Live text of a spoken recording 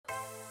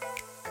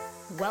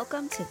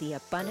Welcome to the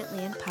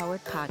Abundantly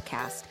Empowered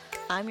Podcast.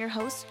 I'm your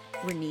host,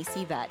 Renese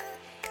Yvette.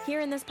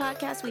 Here in this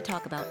podcast, we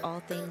talk about all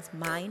things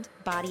mind,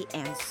 body,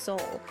 and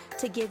soul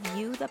to give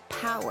you the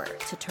power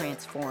to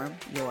transform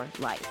your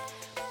life.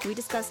 We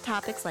discuss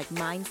topics like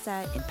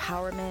mindset,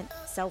 empowerment,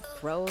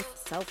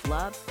 self-growth,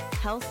 self-love,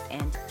 health,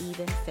 and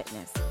even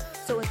fitness.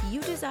 So if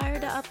you desire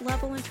to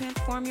up-level and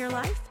transform your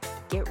life,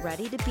 get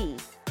ready to be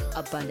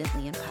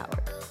abundantly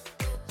empowered.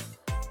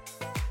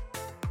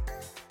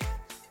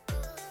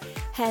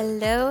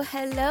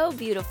 Hello,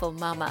 beautiful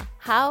mama.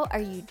 How are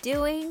you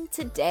doing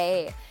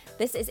today?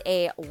 This is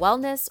a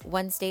Wellness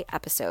Wednesday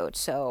episode.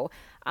 So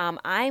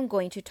I'm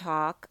going to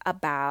talk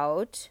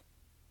about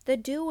the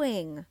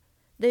doing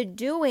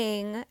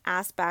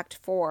aspect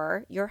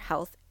for your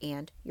health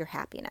and your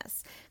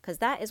happiness, because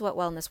that is what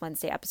Wellness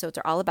Wednesday episodes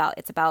are all about.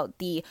 It's about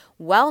the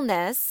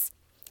wellness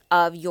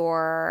of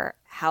your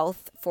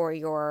health for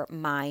your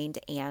mind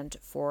and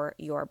for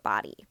your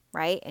body,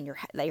 right? And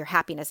your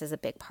happiness is a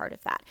big part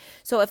of that.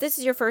 So if this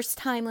is your first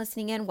time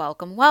listening in,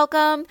 welcome.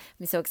 I'm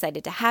so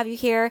excited to have you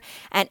here.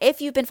 And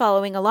if you've been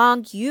following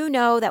along, you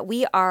know that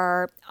we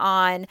are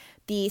on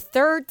the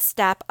third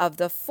step of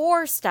the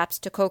 4 steps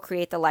to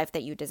co-create the life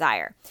that you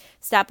desire.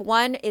 Step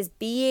 1 is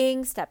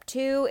being, step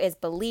 2 is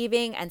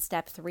believing, and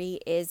step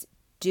 3 is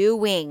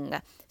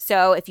doing.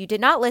 So if you did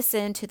not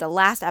listen to the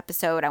last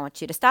episode, I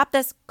want you to stop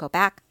this, go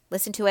back,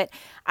 listen to it.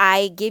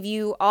 I give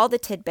you all the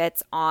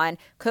tidbits on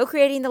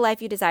co-creating the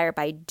life you desire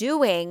by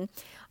doing,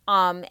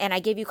 and I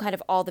give you kind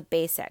of all the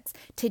basics.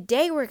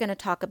 Today we're going to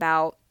talk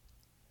about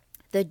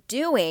the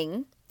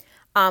doing,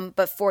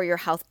 but for your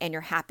health and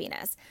your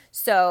happiness.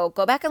 So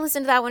go back and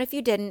listen to that one if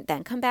you didn't,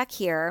 then come back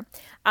here.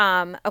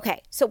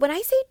 Okay, so when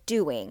I say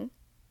doing,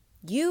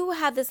 you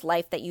have this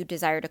life that you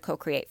desire to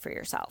co-create for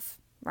yourself,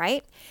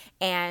 right?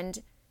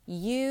 And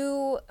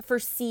you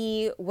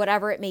foresee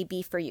whatever it may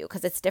be for you,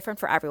 because it's different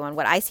for everyone.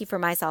 What I see for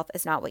myself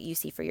is not what you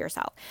see for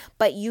yourself.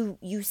 But you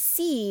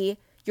see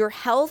your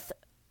health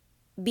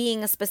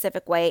being a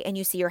specific way, and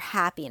you see your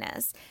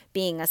happiness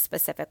being a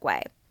specific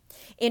way.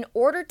 In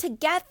order to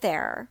get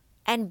there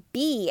and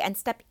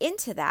step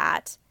into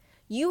that,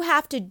 you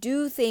have to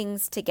do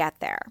things to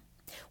get there.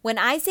 When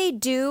I say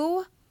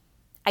do,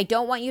 I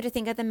don't want you to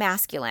think of the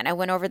masculine. I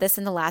went over this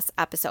in the last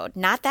episode.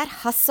 Not that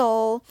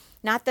hustle,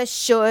 not the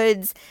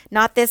shoulds,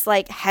 not this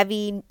like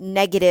heavy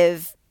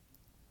negative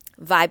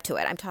vibe to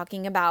it. I'm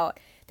talking about,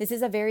 this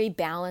is a very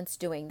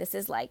balanced doing. This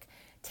is like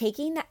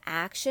taking the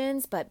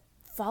actions, but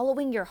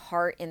following your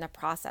heart in the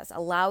process,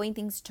 allowing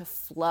things to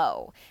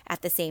flow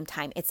at the same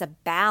time. It's a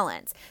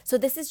balance. So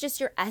this is just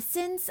your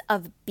essence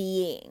of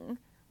being,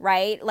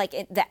 right? Like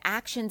the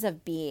actions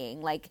of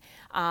being. Like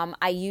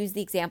I use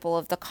the example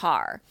of the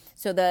car.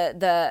 So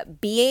the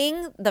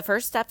being, the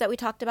first step that we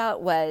talked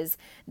about was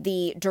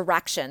the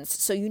directions.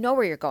 So you know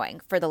where you're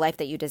going for the life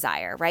that you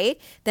desire, right?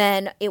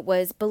 Then it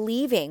was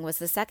believing was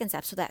the second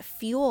step. So that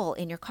fuel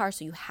in your car,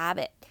 so you have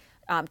it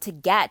to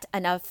get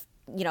enough,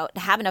 to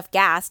have enough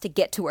gas to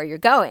get to where you're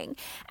going.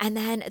 And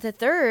then the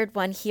third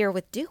one here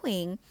with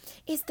doing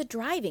is the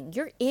driving.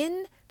 You're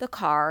in the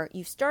car,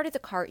 you've started the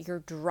car, you're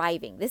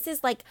driving. This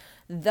is like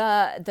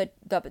the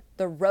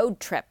road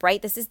trip,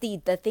 right? This is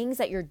the things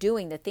that you're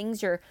doing, the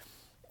things you're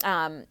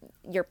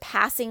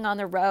passing on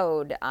the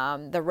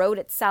road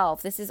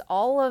itself. This is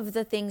all of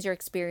the things you're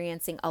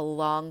experiencing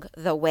along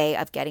the way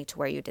of getting to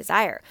where you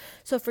desire.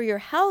 So for your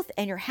health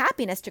and your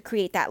happiness to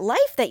create that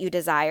life that you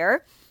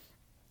desire,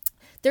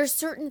 there's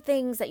certain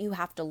things that you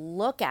have to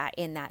look at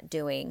in that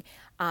doing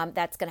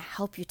that's going to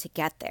help you to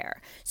get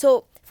there.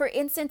 So for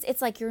instance,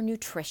 it's like your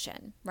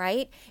nutrition,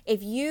 right?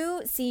 If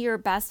you see your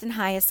best and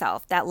highest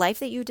self, that life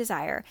that you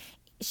desire,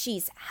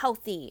 she's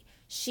healthy,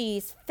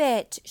 she's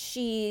fit,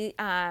 she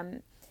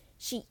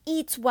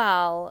eats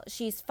well,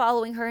 she's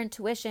following her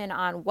intuition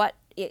on what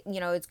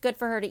it's good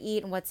for her to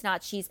eat and what's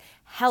not. She's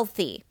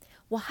healthy.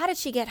 Well, how did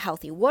she get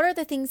healthy? What are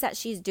the things that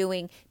she's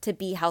doing to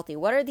be healthy?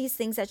 What are these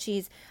things that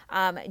she's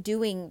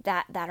doing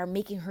that are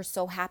making her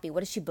so happy?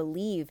 What does she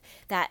believe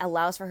that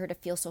allows for her to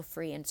feel so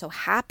free and so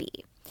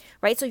happy,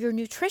 right? So your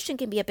nutrition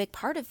can be a big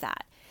part of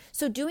that.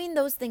 So doing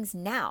those things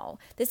now,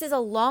 this is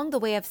along the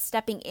way of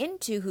stepping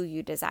into who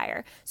you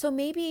desire. So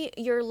maybe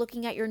you're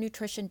looking at your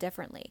nutrition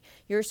differently.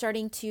 You're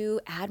starting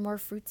to add more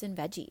fruits and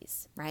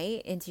veggies,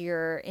 right, into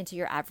your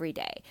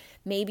everyday.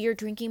 Maybe you're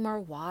drinking more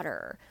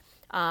water.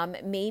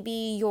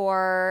 Maybe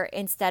you're,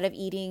 instead of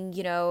eating,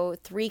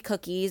 3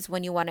 cookies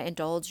when you want to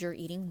indulge, you're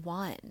eating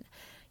 1.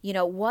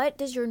 What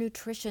does your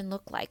nutrition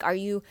look like? Are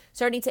you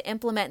starting to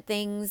implement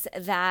things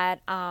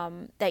that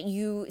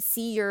you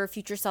see your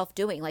future self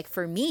doing? Like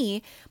for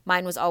me,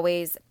 mine was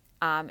always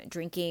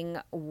drinking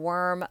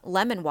warm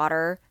lemon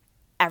water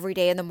every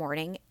day in the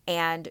morning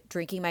and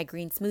drinking my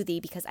green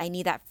smoothie, because I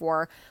need that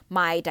for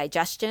my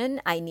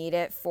digestion. I need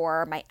it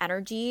for my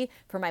energy,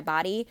 for my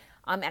body.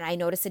 And I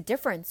notice a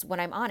difference when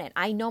I'm on it.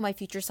 I know my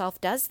future self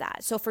does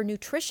that. So for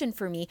nutrition,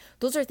 for me,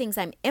 those are things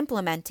I'm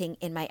implementing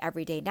in my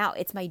everyday now.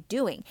 It's my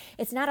doing.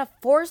 It's not a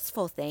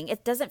forceful thing.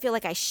 It doesn't feel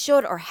like I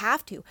should or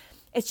have to.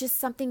 It's just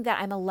something that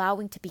I'm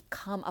allowing to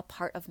become a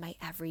part of my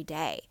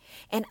everyday.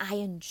 And I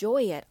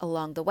enjoy it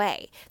along the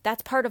way.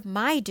 That's part of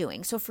my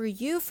doing. So for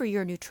you, for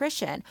your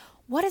nutrition,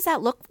 what does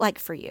that look like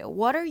for you?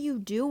 What are you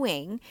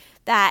doing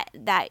that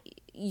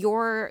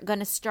you're going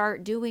to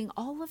start doing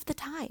all of the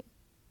time?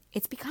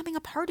 It's becoming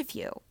a part of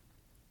you.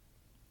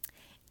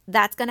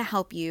 That's going to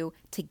help you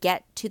to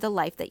get to the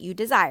life that you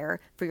desire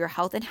for your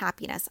health and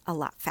happiness a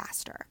lot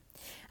faster.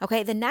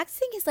 Okay, the next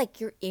thing is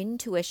like your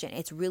intuition.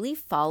 It's really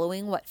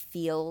following what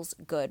feels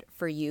good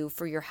for you,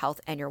 for your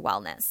health and your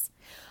wellness.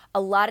 A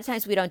lot of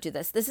times we don't do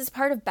this. This is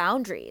part of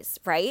boundaries,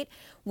 right?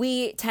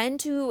 We tend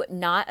to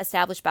not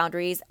establish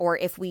boundaries, or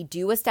if we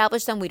do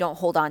establish them, we don't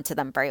hold on to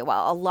them very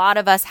well. A lot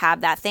of us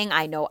have that thing.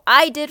 I know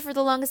I did for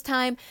the longest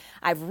time.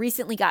 I've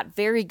recently got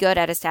very good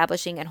at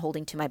establishing and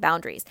holding to my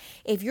boundaries.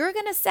 If you're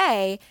going to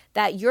say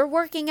that you're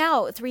working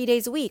out 3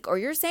 days a week, or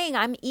you're saying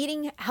I'm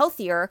eating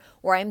healthier,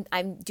 or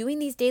I'm doing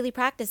these daily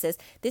practices,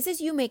 this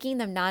is you making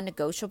them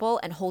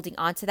non-negotiable and holding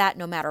on to that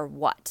no matter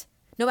what.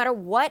 No matter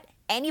what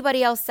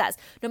anybody else says,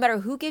 no matter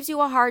who gives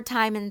you a hard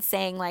time and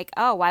saying like,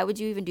 oh, why would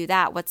you even do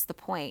that? What's the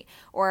point?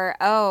 Or,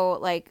 oh,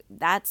 like,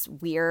 that's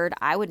weird.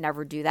 I would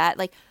never do that.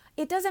 Like,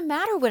 it doesn't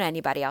matter what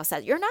anybody else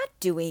says. You're not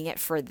doing it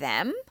for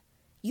them.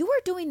 You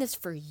are doing this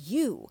for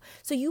you.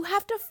 So you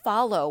have to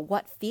follow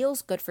what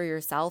feels good for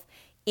yourself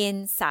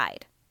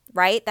inside,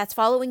 right? That's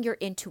following your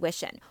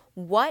intuition.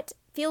 What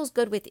feels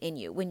good within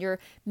you when you're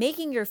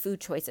making your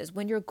food choices,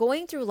 when you're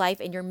going through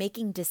life and you're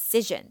making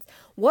decisions?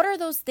 What are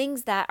those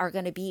things that are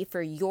going to be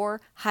for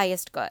your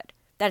highest good?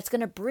 That's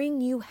going to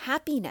bring you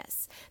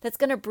happiness, that's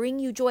going to bring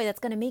you joy, that's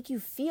going to make you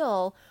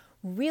feel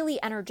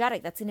really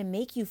energetic, that's going to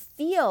make you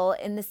feel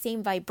in the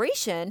same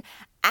vibration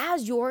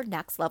as your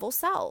next level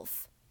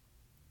self.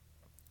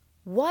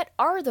 What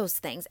are those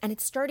things? And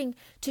it's starting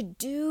to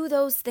do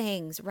those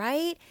things,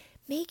 right?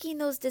 Making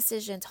those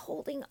decisions,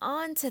 holding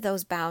on to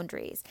those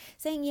boundaries,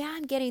 saying, yeah,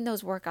 I'm getting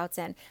those workouts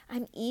in.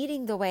 I'm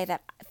eating the way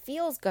that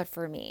feels good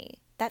for me,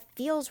 that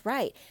feels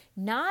right.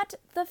 Not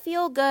the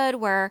feel good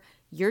where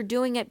you're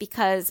doing it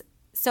because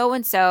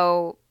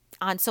so-and-so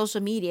on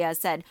social media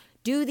said,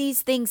 do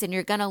these things and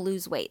you're going to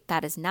lose weight.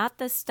 That is not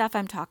the stuff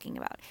I'm talking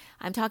about.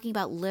 I'm talking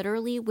about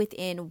literally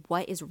within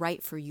what is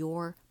right for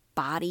your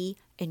body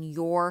and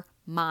your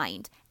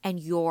mind and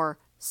your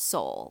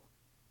soul,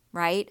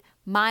 right?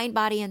 Mind,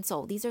 body, and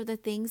soul. These are the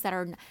things that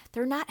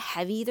they're not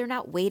heavy. They're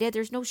not weighted.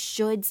 There's no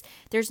shoulds.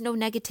 There's no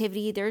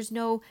negativity. There's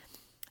no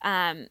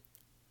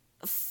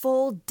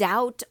full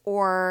doubt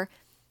or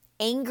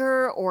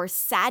anger or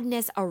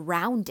sadness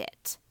around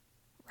it,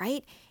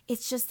 right?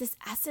 It's just this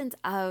essence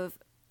of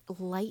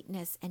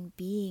lightness and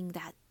being,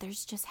 that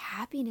there's just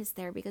happiness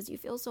there because you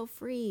feel so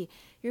free.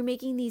 You're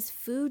making these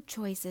food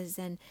choices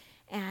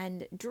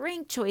and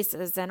drink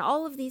choices and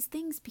all of these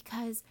things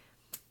because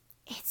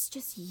it's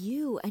just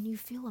you and you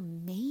feel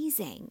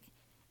amazing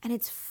and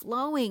it's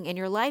flowing in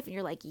your life and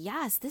you're like,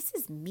 yes, this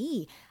is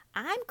me.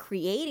 I'm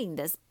creating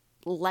this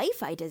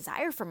life I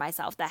desire for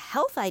myself, the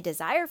health I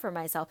desire for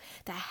myself,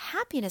 the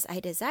happiness I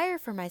desire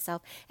for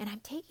myself, and I'm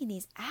taking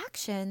these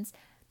actions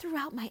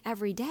throughout my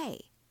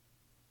everyday.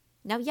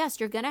 Now, yes,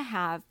 you're going to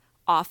have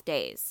off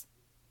days.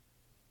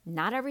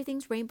 Not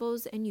everything's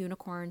rainbows and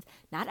unicorns.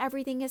 Not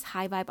everything is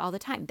high vibe all the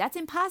time. That's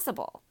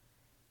impossible.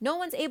 No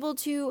one's able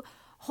to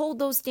hold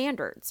those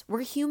standards.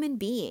 We're human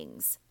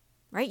beings,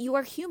 right? You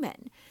are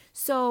human.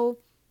 So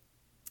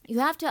you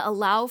have to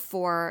allow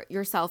for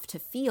yourself to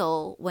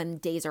feel when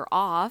days are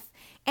off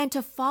and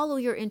to follow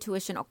your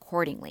intuition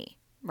accordingly,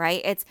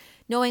 right? It's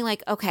knowing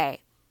like,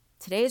 okay,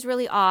 today is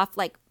really off.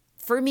 Like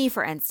for me,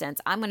 for instance,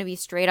 I'm going to be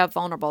straight up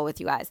vulnerable with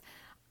you guys.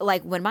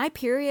 Like when my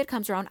period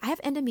comes around, I have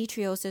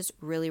endometriosis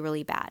really,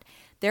 really bad.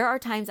 There are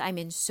times I'm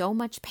in so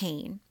much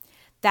pain,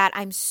 that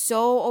I'm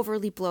so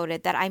overly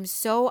bloated, that I'm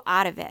so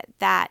out of it,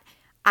 that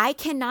I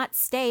cannot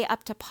stay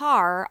up to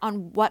par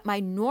on what my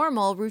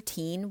normal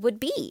routine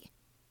would be.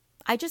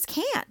 I just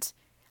can't.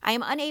 I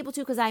am unable to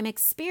because I'm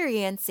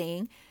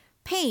experiencing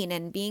pain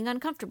and being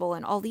uncomfortable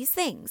and all these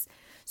things.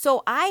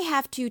 So I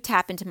have to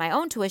tap into my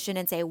own intuition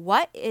and say,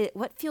 what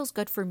feels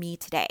good for me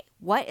today?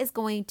 What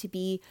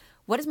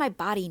does my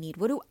body need?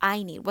 What do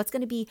I need? What's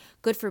going to be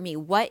good for me?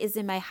 What is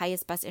in my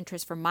highest, best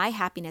interest for my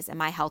happiness and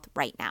my health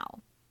right now?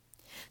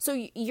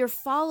 So you're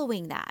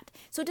following that.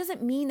 So it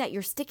doesn't mean that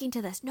you're sticking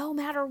to this no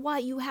matter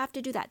what. You have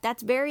to do that.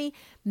 That's very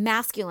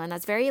masculine.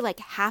 That's very like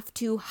have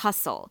to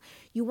hustle.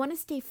 You want to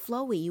stay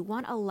flowy. You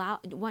want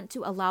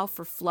to allow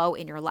for flow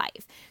in your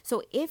life.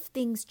 So if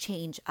things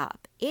change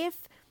up,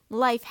 if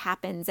life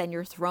happens and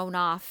you're thrown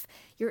off,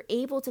 you're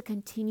able to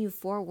continue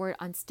forward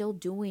on still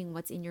doing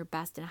what's in your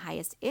best and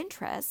highest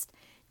interest,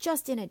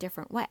 just in a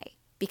different way,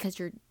 because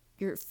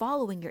you're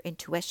following your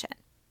intuition.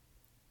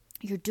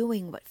 You're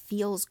doing what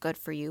feels good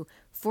for you,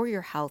 for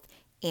your health,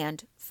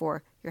 and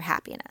for your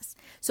happiness.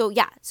 So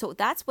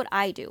that's what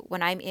I do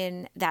when I'm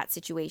in that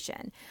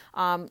situation.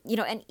 And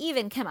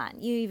even, come on,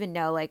 you even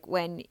know, like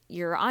when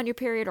you're on your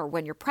period or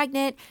when you're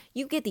pregnant,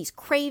 you get these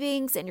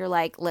cravings and you're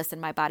like, listen,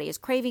 my body is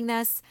craving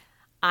this.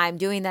 I'm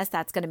doing this.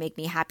 That's going to make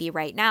me happy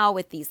right now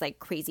with these like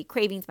crazy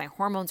cravings. My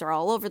hormones are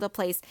all over the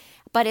place,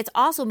 but it's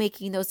also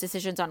making those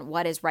decisions on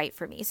what is right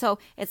for me. So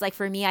it's like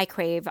for me, I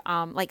crave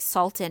like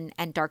salt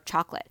and dark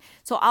chocolate.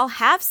 So I'll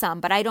have some,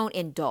 but I don't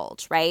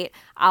indulge, right?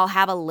 I'll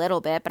have a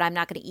little bit, but I'm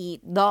not going to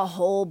eat the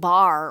whole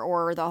bar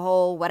or the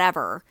whole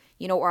whatever,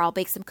 or I'll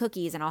bake some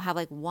cookies and I'll have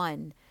like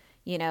one,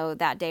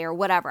 that day or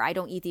whatever. I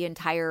don't eat the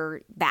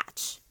entire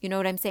batch. You know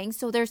what I'm saying?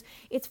 So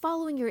it's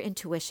following your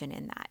intuition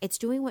in that. It's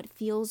doing what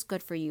feels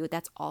good for you.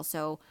 That's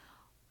also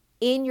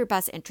in your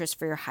best interest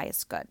for your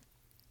highest good.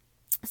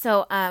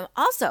 So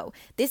also,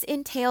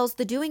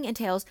 the doing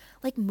entails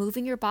like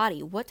moving your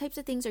body. What types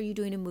of things are you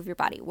doing to move your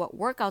body? What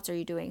workouts are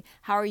you doing?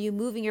 How are you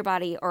moving your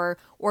body or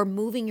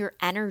moving your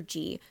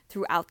energy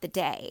throughout the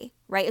day,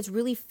 right? It's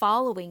really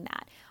following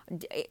that.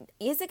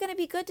 Is it going to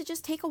be good to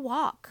just take a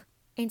walk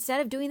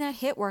instead of doing that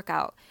HIIT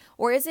workout?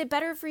 Or is it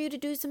better for you to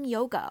do some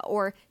yoga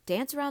or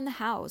dance around the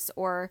house?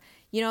 Or,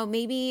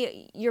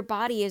 maybe your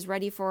body is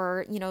ready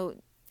for,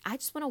 I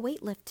just want to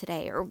weight lift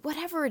today or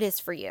whatever it is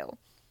for you.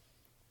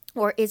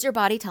 Or is your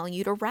body telling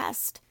you to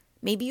rest?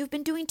 Maybe you've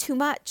been doing too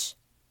much.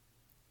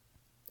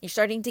 You're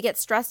starting to get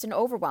stressed and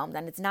overwhelmed,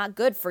 and it's not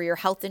good for your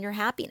health and your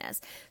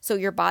happiness. So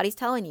your body's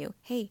telling you,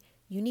 hey,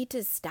 you need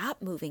to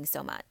stop moving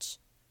so much.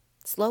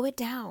 Slow it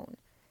down.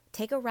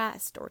 Take a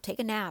rest or take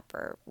a nap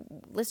or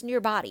listen to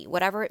your body,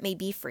 whatever it may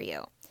be for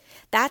you.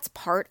 That's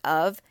part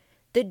of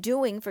the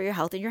doing for your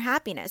health and your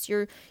happiness.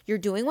 You're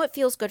doing what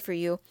feels good for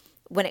you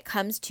when it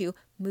comes to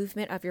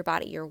movement of your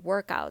body, your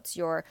workouts,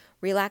 your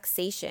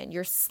relaxation,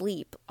 your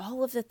sleep,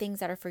 all of the things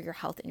that are for your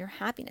health and your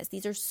happiness.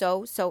 These are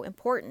so, so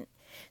important.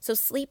 So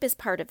sleep is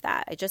part of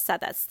that. I just said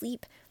that.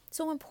 Sleep,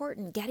 so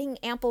important. Getting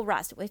ample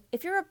rest.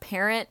 If you're a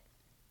parent,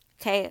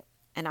 okay,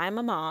 and I'm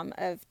a mom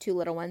of 2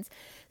 little ones,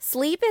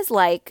 sleep is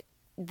like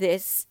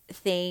this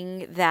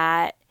thing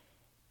that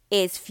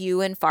is few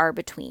and far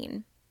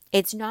between.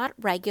 It's not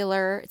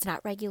regular. It's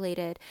not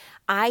regulated.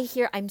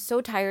 I'm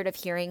so tired of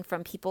hearing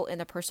from people in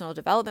the personal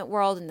development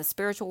world, in the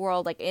spiritual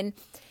world, like in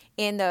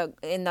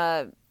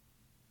the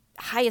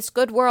highest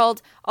good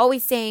world,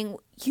 always saying,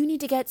 you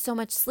need to get so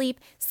much sleep.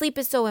 Sleep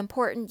is so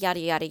important,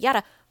 yada, yada,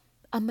 yada.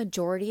 A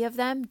majority of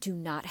them do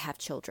not have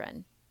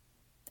children.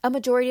 A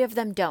majority of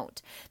them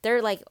don't.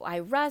 They're like, I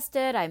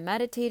rested, I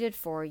meditated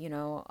for,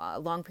 a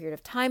long period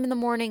of time in the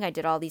morning. I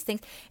did all these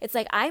things. It's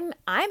like, I'm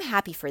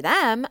happy for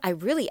them. I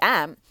really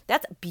am.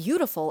 That's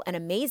beautiful and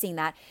amazing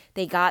that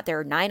they got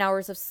their 9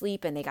 hours of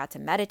sleep and they got to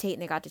meditate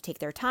and they got to take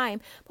their time.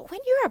 But when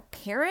you're a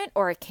parent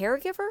or a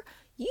caregiver,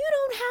 you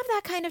don't have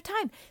that kind of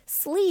time.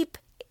 Sleep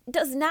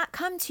does not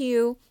come to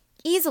you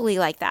easily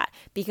like that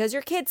because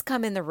your kids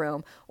come in the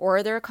room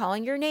or they're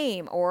calling your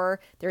name or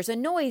there's a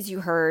noise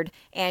you heard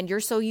and you're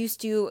so used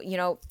to,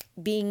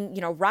 being,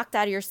 rocked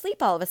out of your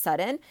sleep all of a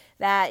sudden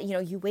that,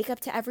 you wake up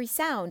to every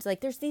sound.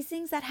 Like there's these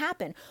things that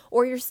happen,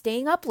 or you're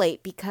staying up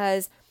late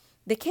because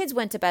the kids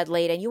went to bed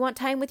late and you want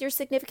time with your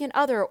significant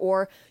other,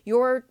 or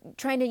you're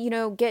trying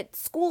to, get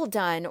school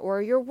done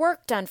or your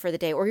work done for the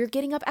day, or you're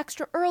getting up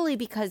extra early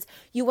because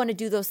you want to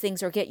do those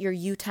things or get your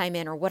you time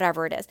in or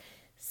whatever it is.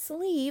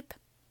 Sleep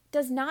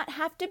does not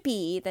have to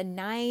be the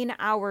 9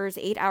 hours,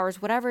 8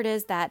 hours, whatever it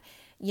is that,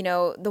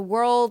 the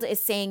world is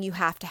saying you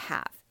have to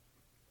have.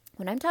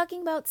 When I'm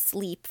talking about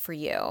sleep for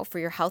you, for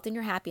your health and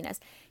your happiness,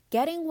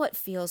 getting what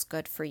feels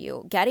good for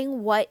you,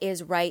 getting what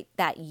is right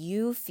that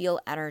you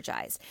feel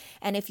energized.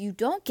 And if you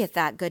don't get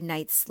that good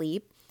night's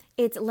sleep,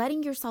 it's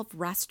letting yourself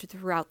rest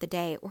throughout the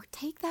day or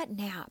take that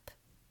nap.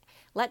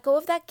 Let go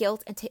of that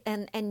guilt and take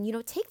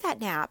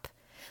that nap.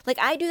 Like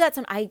I do that.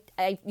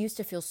 I used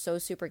to feel so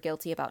super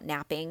guilty about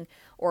napping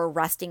or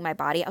resting my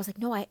body. I was like,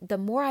 no, the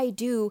more I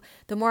do,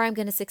 the more I'm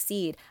going to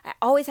succeed. I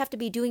always have to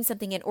be doing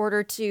something in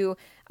order to,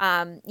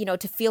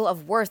 to feel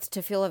of worth,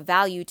 to feel of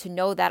value, to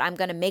know that I'm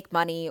going to make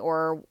money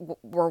or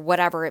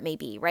whatever it may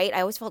be, right?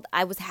 I always felt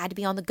had to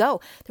be on the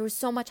go. There was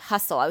so much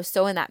hustle. I was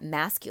so in that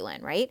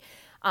masculine, right?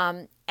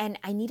 And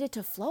I needed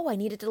to flow.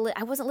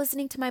 I wasn't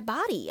listening to my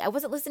body. I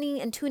wasn't listening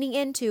and tuning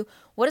into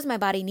what does my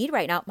body need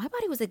right now. My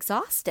body was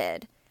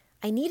exhausted.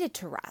 I needed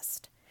to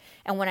rest.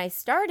 And when I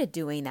started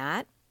doing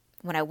that,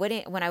 when I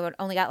would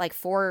only got like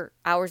 4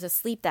 hours of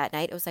sleep that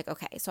night, it was like,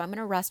 okay, so I'm going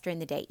to rest during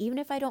the day. Even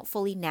if I don't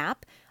fully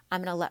nap,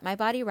 I'm going to let my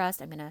body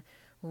rest. I'm going to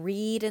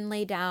read and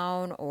lay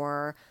down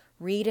or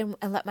read and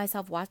let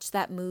myself watch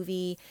that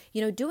movie,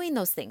 doing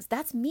those things.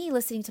 That's me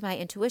listening to my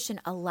intuition,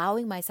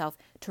 allowing myself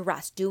to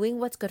rest, doing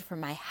what's good for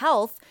my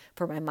health,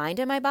 for my mind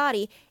and my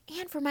body,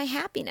 and for my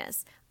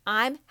happiness.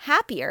 I'm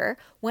happier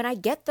when I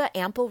get the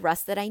ample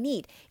rest that I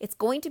need. It's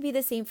going to be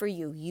the same for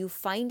you. You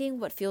finding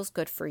what feels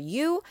good for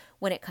you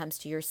when it comes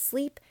to your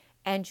sleep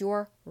and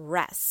your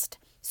rest.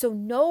 So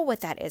know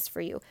what that is for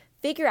you.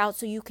 Figure out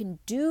so you can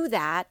do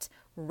that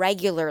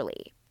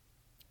regularly,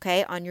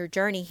 okay, on your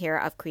journey here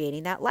of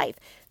creating that life.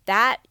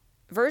 That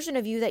version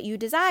of you that you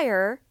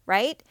desire,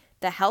 right?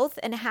 The health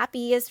and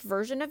happiest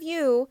version of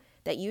you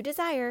that you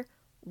desire,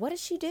 what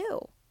does she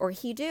do? Or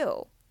he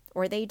do?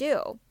 Or they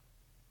do?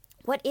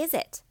 What is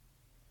it?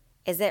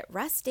 Is it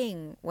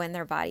resting when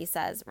their body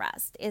says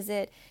rest? Is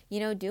it,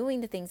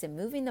 doing the things and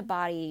moving the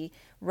body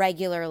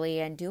regularly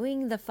and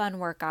doing the fun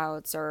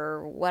workouts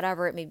or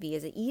whatever it may be?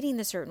 Is it eating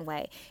a certain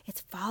way?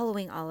 It's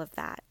following all of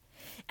that.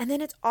 And then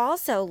it's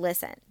also,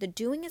 listen, the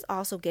doing is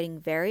also getting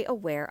very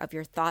aware of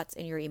your thoughts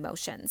and your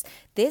emotions.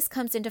 This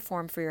comes into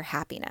form for your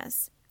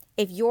happiness.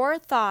 If your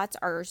thoughts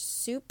are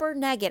super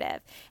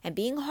negative and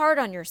being hard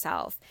on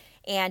yourself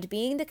and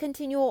being the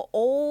continual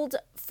old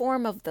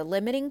form of the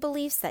limiting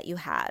beliefs that you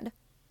had,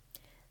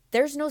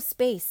 there's no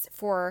space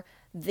for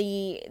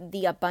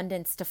the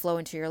abundance to flow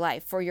into your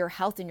life, for your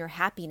health and your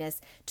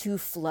happiness to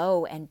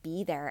flow and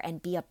be there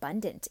and be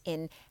abundant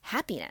in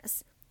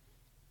happiness.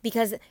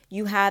 Because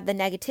you have the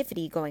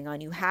negativity going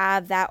on. You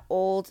have that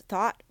old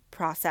thought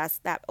process,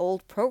 that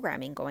old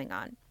programming going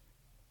on.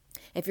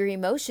 If your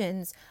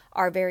emotions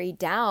are very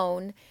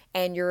down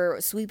and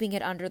you're sweeping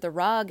it under the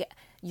rug,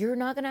 you're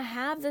not going to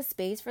have the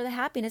space for the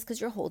happiness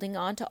because you're holding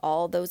on to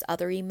all those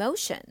other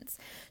emotions.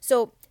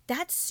 So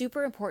that's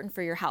super important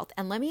for your health.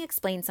 And let me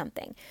explain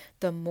something.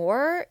 The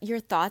more your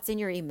thoughts and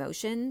your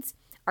emotions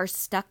are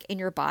stuck in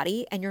your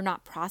body and you're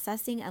not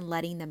processing and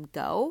letting them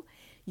go,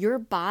 your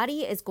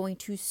body is going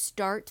to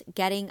start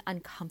getting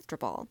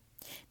uncomfortable.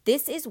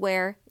 This is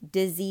where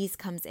disease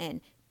comes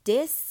in.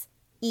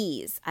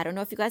 Dis-ease. I don't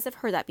know if you guys have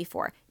heard that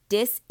before.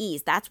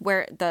 Dis-ease. That's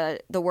where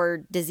the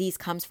word disease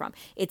comes from.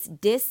 It's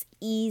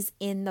dis-ease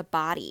in the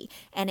body.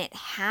 And it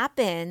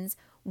happens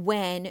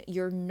when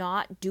you're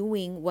not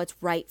doing what's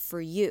right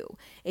for you.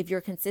 If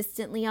you're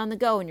consistently on the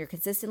go and you're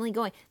consistently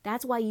going,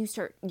 that's why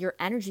your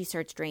energy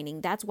starts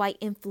draining. That's why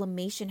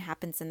inflammation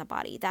happens in the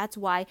body. That's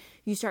why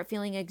you start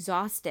feeling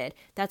exhausted.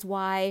 That's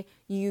why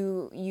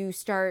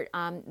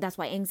that's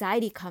why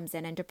anxiety comes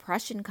in and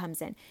depression comes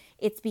in.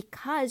 It's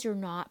because you're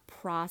not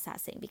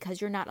processing,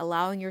 because you're not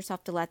allowing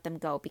yourself to let them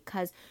go,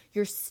 because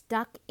you're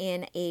stuck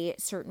in a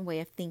certain way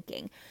of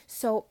thinking.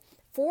 So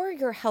for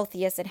your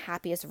healthiest and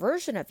happiest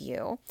version of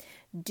you,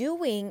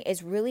 doing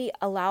is really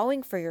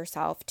allowing for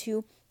yourself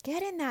to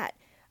get in that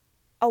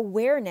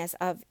awareness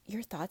of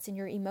your thoughts and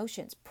your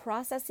emotions,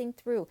 processing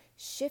through,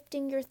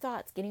 shifting your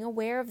thoughts, getting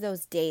aware of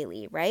those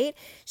daily, right?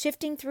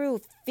 Shifting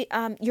through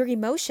your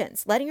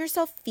emotions, letting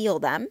yourself feel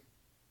them,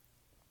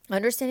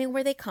 understanding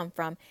where they come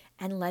from,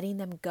 and letting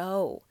them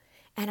go,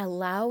 and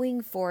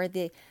allowing for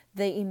the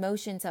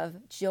emotions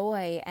of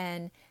joy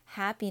and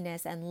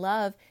happiness and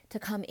love to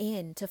come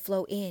in, to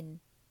flow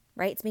in,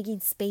 right? It's making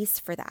space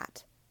for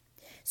that.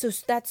 So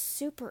that's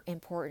super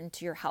important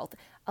to your health.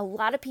 A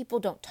lot of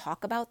people don't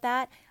talk about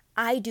that.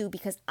 I do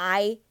because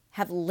I've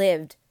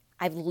lived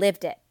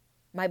it.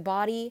 My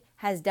body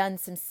has done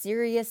some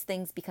serious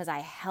things because I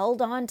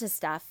held on to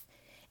stuff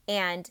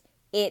and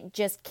it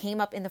just came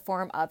up in the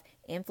form of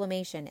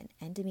inflammation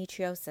and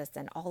endometriosis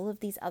and all of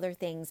these other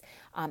things,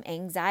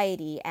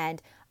 anxiety. And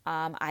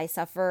I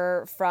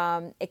suffer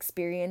from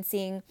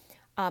experiencing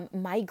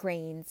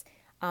migraines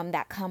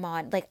that come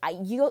on. Like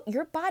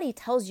your body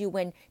tells you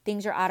when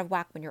things are out of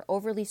whack, when you're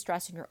overly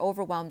stressed and you're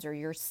overwhelmed or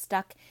you're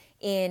stuck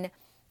in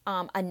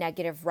a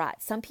negative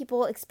rut. Some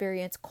people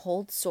experience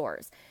cold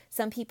sores.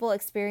 Some people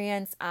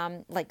experience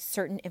like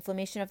certain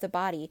inflammation of the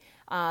body,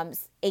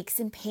 aches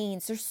and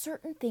pains. There's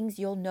certain things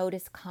you'll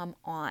notice come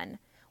on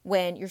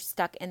when you're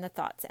stuck in the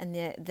thoughts and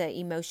the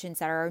emotions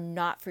that are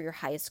not for your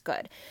highest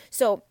good.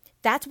 So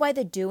that's why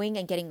the doing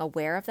and getting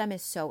aware of them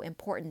is so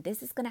important.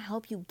 This is going to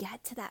help you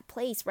get to that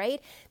place, right?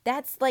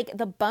 That's like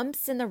the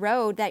bumps in the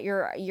road that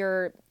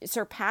you're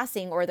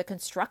surpassing, or the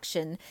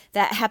construction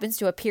that happens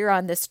to appear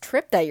on this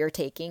trip that you're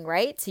taking,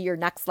 right? To your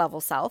next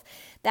level self,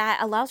 that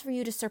allows for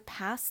you to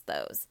surpass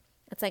those.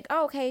 It's like,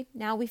 oh, okay,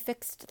 now we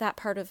fixed that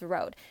part of the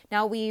road.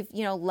 Now we've,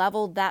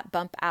 leveled that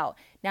bump out.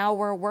 Now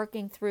we're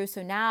working through.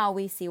 So now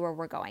we see where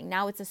we're going.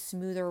 Now it's a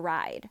smoother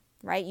ride,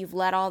 right? You've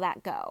let all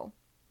that go.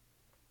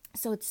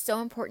 So it's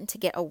so important to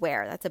get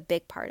aware. That's a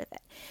big part of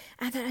it.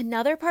 And then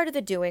another part of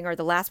the doing, or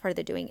the last part of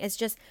the doing, is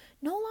just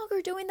no longer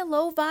doing the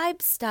low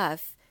vibe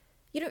stuff.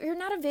 You're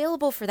not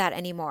available for that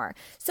anymore.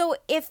 So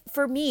if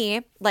for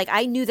me, like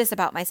I knew this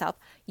about myself,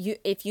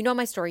 if you know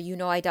my story,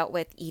 I dealt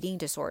with eating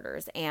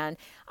disorders and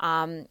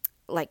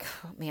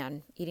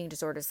eating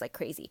disorders like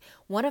crazy.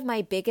 One of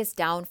my biggest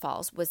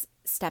downfalls was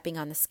stepping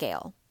on the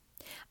scale.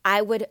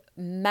 I would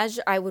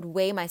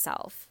weigh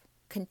myself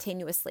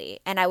continuously,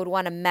 and I would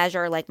want to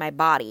measure like my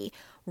body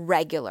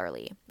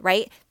regularly,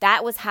 right?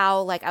 That was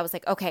how I was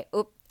like, okay,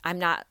 I'm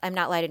not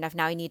light enough.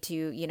 Now I need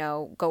to,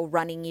 go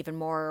running even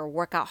more or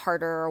work out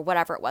harder or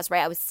whatever it was,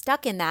 right? I was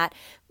stuck in that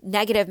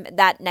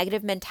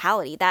negative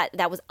mentality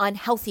that was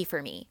unhealthy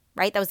for me,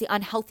 right? That was the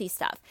unhealthy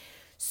stuff.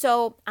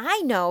 So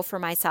I know for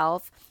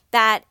myself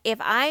that if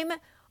I'm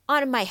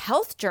on my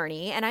health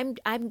journey and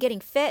I'm getting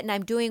fit and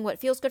I'm doing what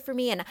feels good for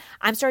me and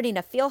I'm starting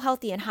to feel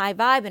healthy and high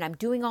vibe and I'm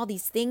doing all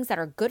these things that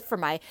are good for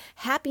my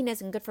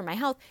happiness and good for my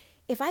health,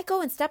 if I go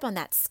and step on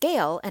that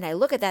scale and I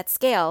look at that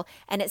scale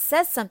and it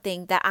says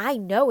something that I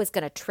know is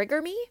going to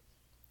trigger me,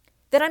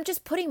 then I'm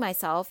just putting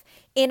myself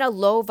in a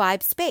low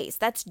vibe space.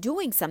 That's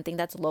doing something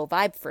that's low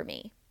vibe for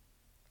me.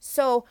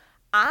 So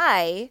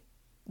I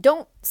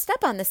don't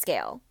step on the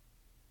scale.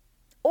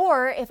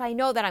 Or if I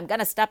know that I'm going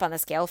to step on the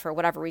scale for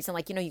whatever reason,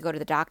 like, you go to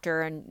the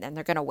doctor and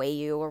they're going to weigh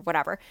you or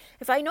whatever.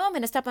 If I know I'm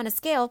going to step on a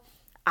scale,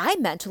 I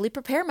mentally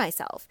prepare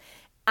myself.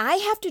 I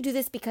have to do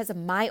this because of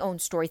my own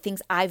story,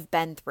 things I've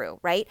been through,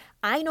 right?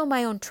 I know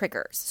my own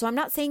triggers. So I'm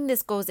not saying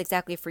this goes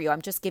exactly for you.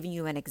 I'm just giving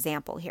you an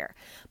example here.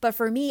 But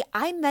for me,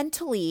 I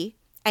mentally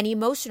and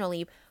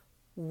emotionally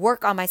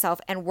work on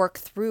myself and work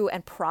through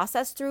and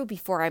process through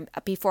before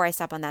I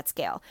step on that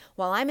scale.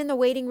 While I'm in the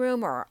waiting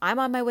room or I'm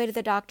on my way to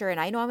the doctor and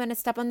I know I'm going to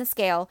step on the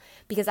scale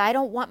because I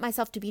don't want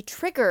myself to be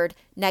triggered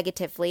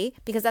negatively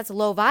because that's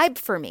low vibe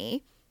for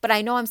me. But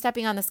I know I'm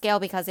stepping on the scale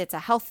because it's a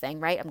health thing,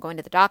 right? I'm going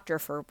to the doctor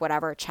for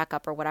whatever, a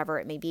checkup or whatever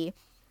it may be.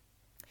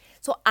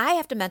 So I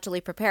have to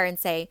mentally prepare and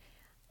say,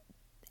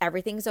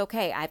 everything's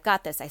okay. I've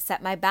got this. I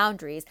set my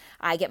boundaries.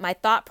 I get my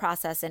thought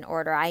process in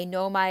order. I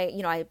know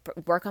I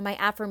work on my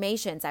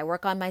affirmations. I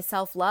work on my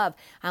self-love.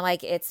 I'm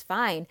like, it's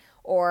fine.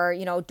 Or,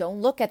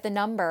 don't look at the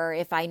number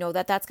if I know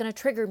that that's going to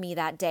trigger me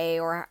that day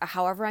or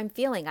however I'm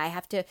feeling. I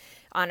have to,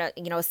 on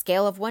a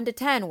scale of 1 to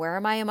 10, where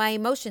am I in my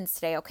emotions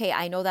today? Okay,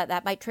 I know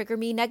that might trigger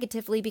me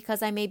negatively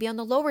because I may be on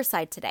the lower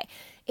side today.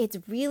 It's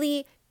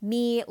really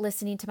me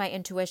listening to my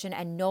intuition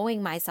and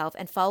knowing myself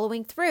and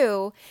following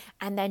through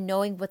and then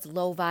knowing what's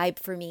low vibe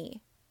for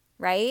me,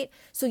 right?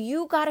 So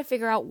you got to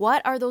figure out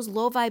what are those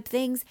low vibe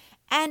things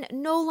and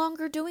no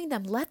longer doing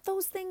them. Let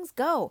those things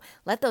go.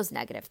 Let those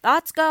negative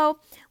thoughts go.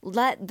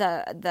 Let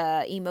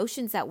the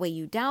emotions that weigh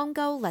you down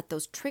go. Let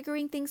those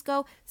triggering things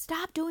go.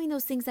 Stop doing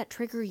those things that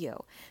trigger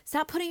you.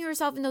 Stop putting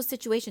yourself in those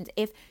situations.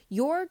 If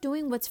you're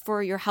doing what's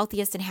for your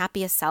healthiest and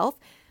happiest self,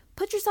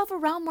 put yourself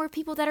around more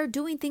people that are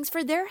doing things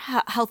for their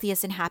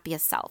healthiest and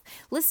happiest self.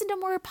 Listen to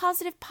more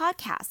positive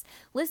podcasts.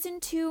 Listen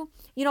to,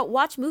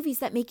 watch movies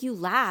that make you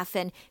laugh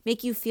and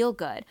make you feel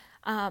good.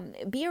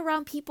 Be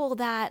around people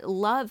that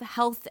love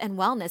health and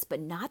wellness, but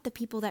not the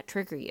people that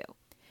trigger you.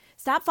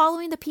 Stop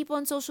following the people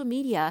on social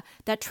media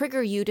that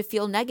trigger you to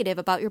feel negative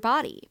about your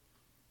body,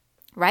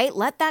 right?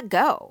 Let that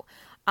go.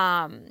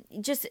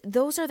 Just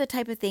those are the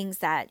type of things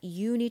that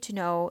you need to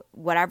know,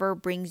 whatever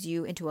brings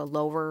you into a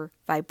lower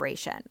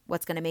vibration,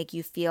 what's going to make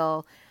you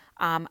feel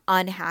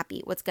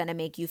unhappy, what's going to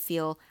make you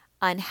feel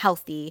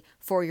unhealthy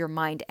for your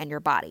mind and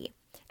your body.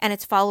 And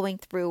it's following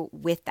through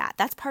with that.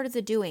 That's part of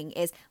the doing,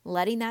 is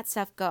letting that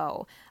stuff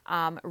go,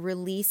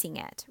 releasing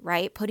it,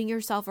 right? Putting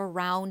yourself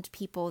around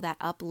people that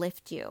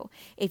uplift you.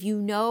 If you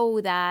know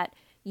that,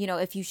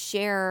 if you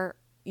share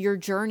your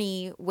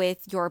journey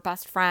with your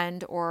best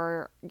friend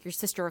or your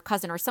sister or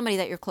cousin or somebody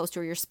that you're close to,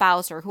 or your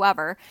spouse or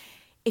whoever,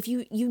 if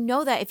you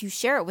know that if you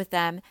share it with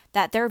them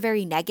that they're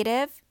very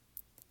negative,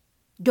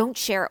 don't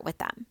share it with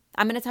them.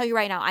 I'm going to tell you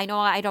right now, I know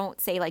I don't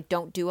say like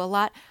don't do a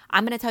lot.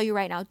 I'm going to tell you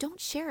right now,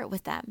 don't share it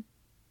with them.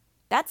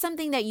 That's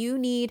something that you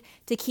need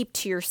to keep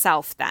to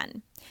yourself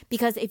then.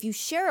 Because if you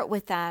share it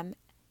with them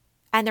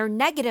and they're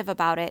negative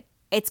about it,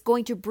 it's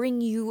going to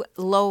bring you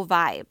low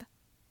vibe.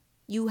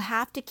 You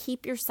have to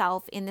keep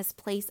yourself in this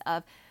place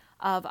of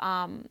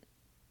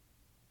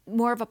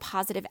more of a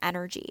positive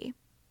energy,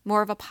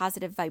 more of a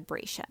positive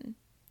vibration.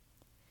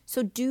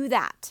 So do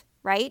that,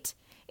 right?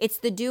 It's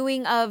the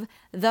doing of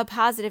the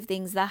positive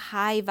things, the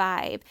high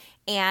vibe,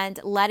 and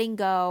letting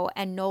go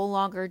and no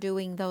longer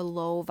doing the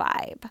low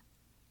vibe.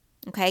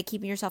 Okay,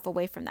 keeping yourself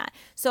away from that.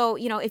 So,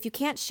 if you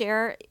can't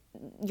share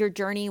your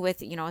journey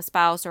with, a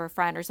spouse or a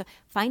friend or so,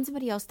 find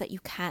somebody else that you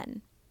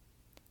can.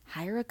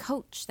 Hire a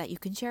coach that you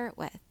can share it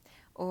with.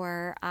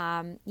 Or,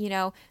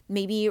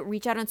 maybe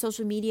reach out on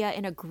social media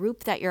in a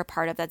group that you're a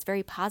part of that's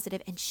very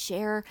positive and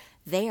share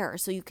there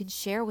so you can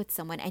share with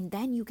someone and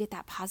then you get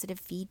that positive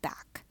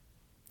feedback.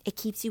 It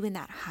keeps you in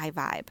that high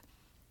vibe.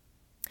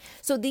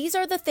 So these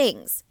are the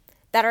things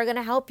that are going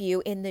to help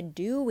you in the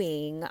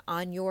doing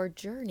on your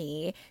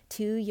journey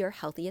to your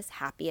healthiest,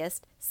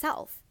 happiest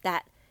self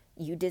that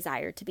you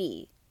desire to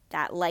be.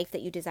 That life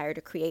that you desire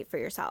to create for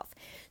yourself.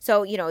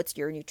 So, it's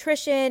your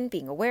nutrition,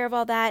 being aware of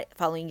all that,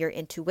 following your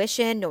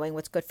intuition, knowing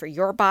what's good for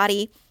your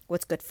body,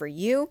 what's good for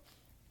you.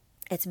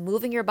 It's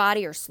moving your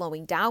body or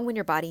slowing down when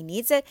your body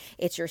needs it.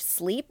 It's your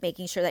sleep,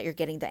 making sure that you're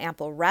getting the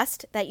ample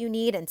rest that you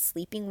need and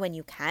sleeping when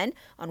you can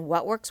on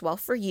what works well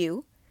for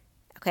you.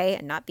 Okay,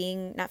 and not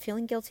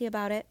feeling guilty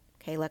about it.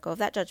 Okay, let go of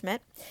that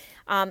judgment.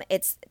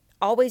 It's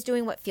always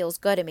doing what feels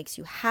good. It makes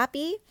you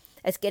happy.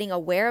 It's getting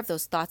aware of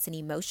those thoughts and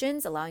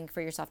emotions, allowing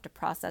for yourself to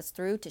process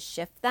through, to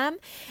shift them.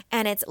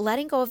 And it's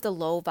letting go of the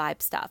low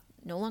vibe stuff,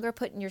 no longer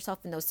putting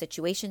yourself in those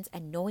situations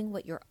and knowing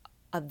what you're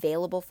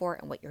available for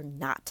and what you're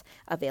not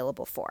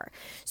available for.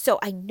 So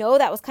I know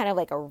that was kind of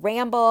like a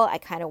ramble. I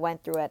kind of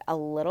went through it a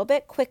little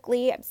bit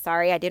quickly. I'm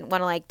sorry. I didn't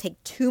want to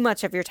take too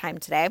much of your time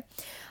today.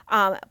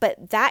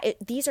 But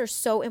these are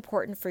so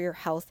important for your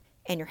health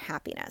and your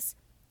happiness.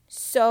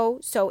 So,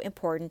 so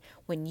important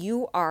when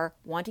you are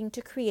wanting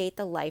to create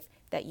the life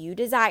that you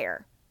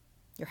desire,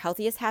 your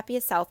healthiest,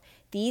 happiest self.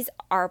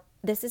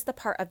 This is the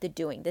part of the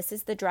doing. This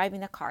is the driving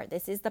the car.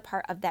 This is the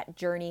part of that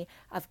journey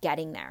of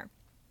getting there.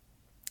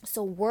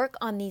 So work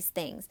on these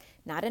things,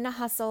 not in a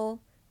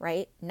hustle,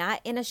 right?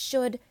 Not in a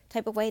should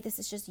type of way. This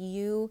is just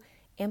you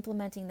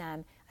implementing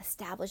them,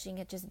 establishing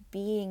it, just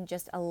being,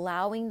 just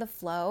allowing the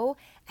flow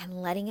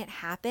and letting it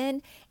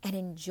happen and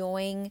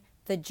enjoying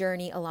the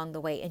journey along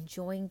the way,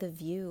 enjoying the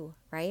view,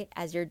 right?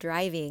 As you're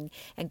driving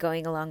and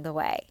going along the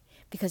way,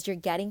 because you're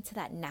getting to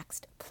that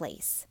next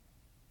place.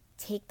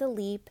 Take the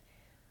leap,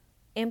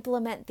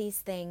 implement these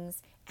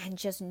things, and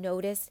just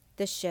notice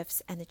the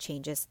shifts and the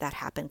changes that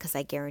happen, because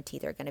I guarantee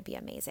they're going to be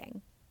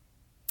amazing.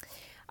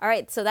 All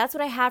right, so that's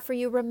what I have for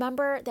you.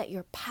 Remember that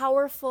you're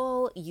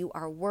powerful, you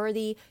are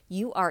worthy,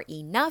 you are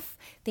enough.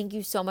 Thank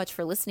you so much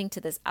for listening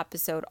to this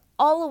episode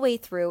all the way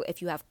through.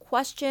 If you have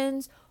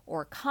questions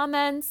or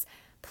comments,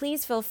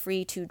 please feel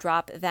free to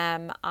drop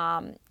them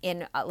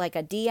in like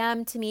a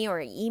DM to me or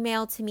an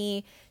email to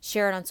me.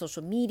 Share it on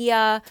social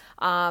media.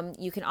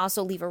 You can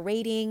also leave a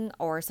rating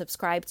or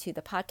subscribe to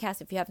the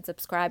podcast. If you haven't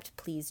subscribed,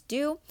 please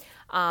do.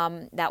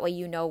 That way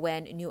you know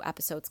when new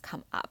episodes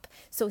come up.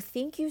 So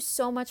thank you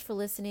so much for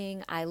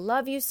listening. I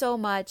love you so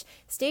much.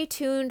 Stay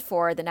tuned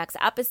for the next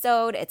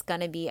episode. It's going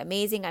to be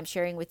amazing. I'm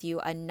sharing with you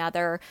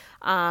another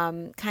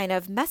kind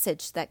of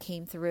message that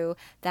came through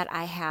that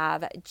I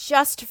have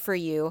just for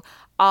you,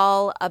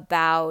 all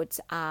about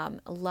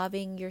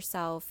loving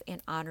yourself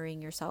and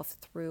honoring yourself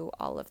through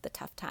all of the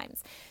tough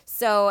times.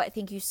 So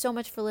thank you so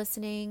much for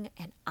listening,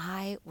 and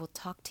I will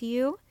talk to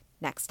you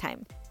next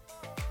time.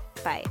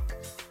 Bye.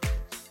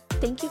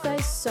 Thank you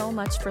guys so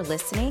much for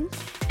listening.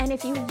 And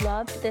if you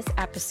loved this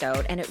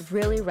episode and it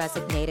really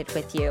resonated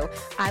with you,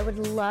 I would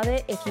love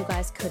it if you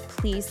guys could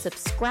please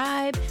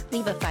subscribe,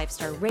 leave a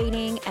 5-star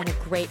rating and a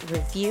great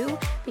review,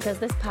 because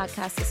this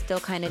podcast is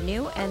still kind of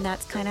new and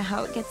that's kind of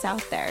how it gets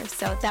out there.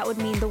 So that would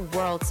mean the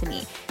world to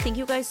me. Thank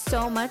you guys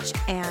so much,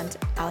 and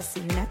I'll see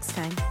you next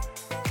time.